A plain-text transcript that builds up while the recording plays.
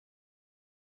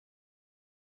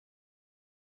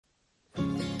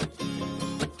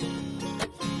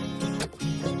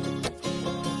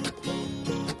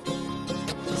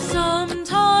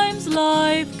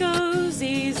life goes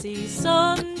easy,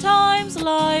 sometimes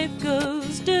life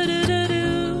goes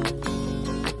do-do-do-do,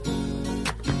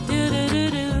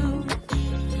 do-do-do-do.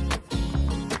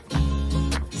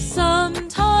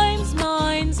 Sometimes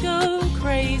minds go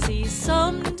crazy,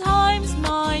 sometimes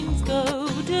minds go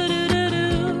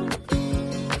do-do-do-do,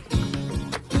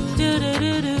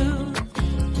 do-do-do-do.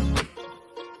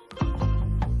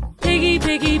 Piggy,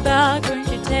 piggyback, won't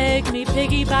you take me?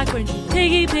 Piggyback, won't you?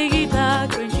 Piggy,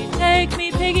 piggyback, won't you take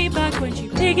me? Piggyback, won't you?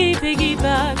 Piggy,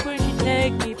 piggyback, won't you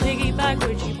take me? Piggyback,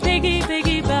 won't you? Piggy,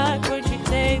 piggyback, won't you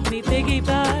take me?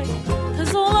 Piggyback.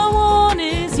 'Cause all I want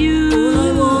is you. All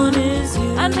I want is you.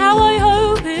 And how I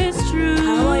hope it's true.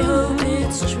 How I hope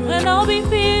it's true. When I'll be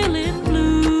feeling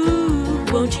blue.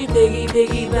 Won't you piggy,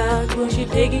 piggyback? Won't you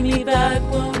piggy me back?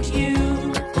 Won't you?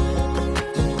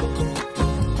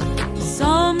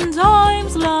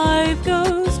 Sometimes life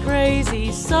goes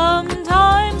crazy,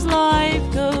 sometimes life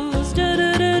goes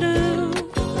do-do-do-do,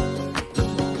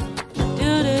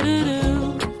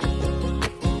 do-do-do-do.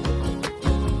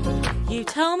 You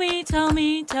tell me, tell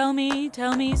me, tell me,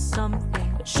 tell me something,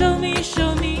 but show me,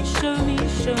 show me, show me,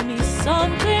 show me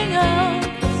something else.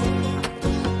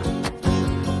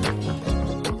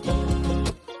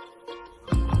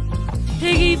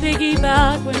 Piggy,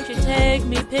 piggyback, won't you take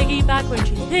me? Piggyback, won't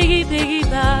you? Piggy,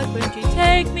 piggyback, won't you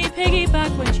take me?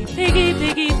 Piggyback, won't you? Piggy,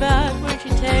 piggyback, won't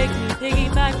you take me?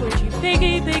 Piggyback, won't you?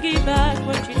 Piggy, piggyback,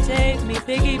 won't you take me?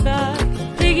 Piggyback,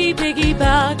 piggy,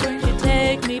 piggyback, won't you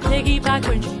take me? Piggyback,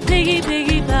 won't you? Piggy,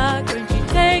 piggyback, won't you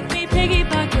take me?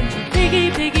 Piggyback, won't you? Piggy,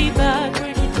 piggyback,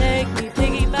 won't you take me?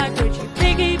 Piggyback, won't you?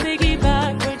 Piggy,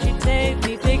 piggyback, won't you take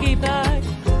me? Piggyback.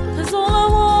 'Cause all I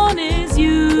want is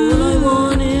you. All I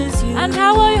want is you. And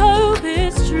how I hope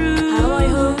it's true. How I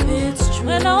hope it's true.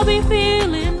 When I'll be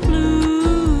feeling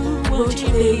blue. Won't you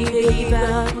piggy,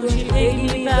 piggyback? Won't you piggy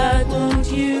me back?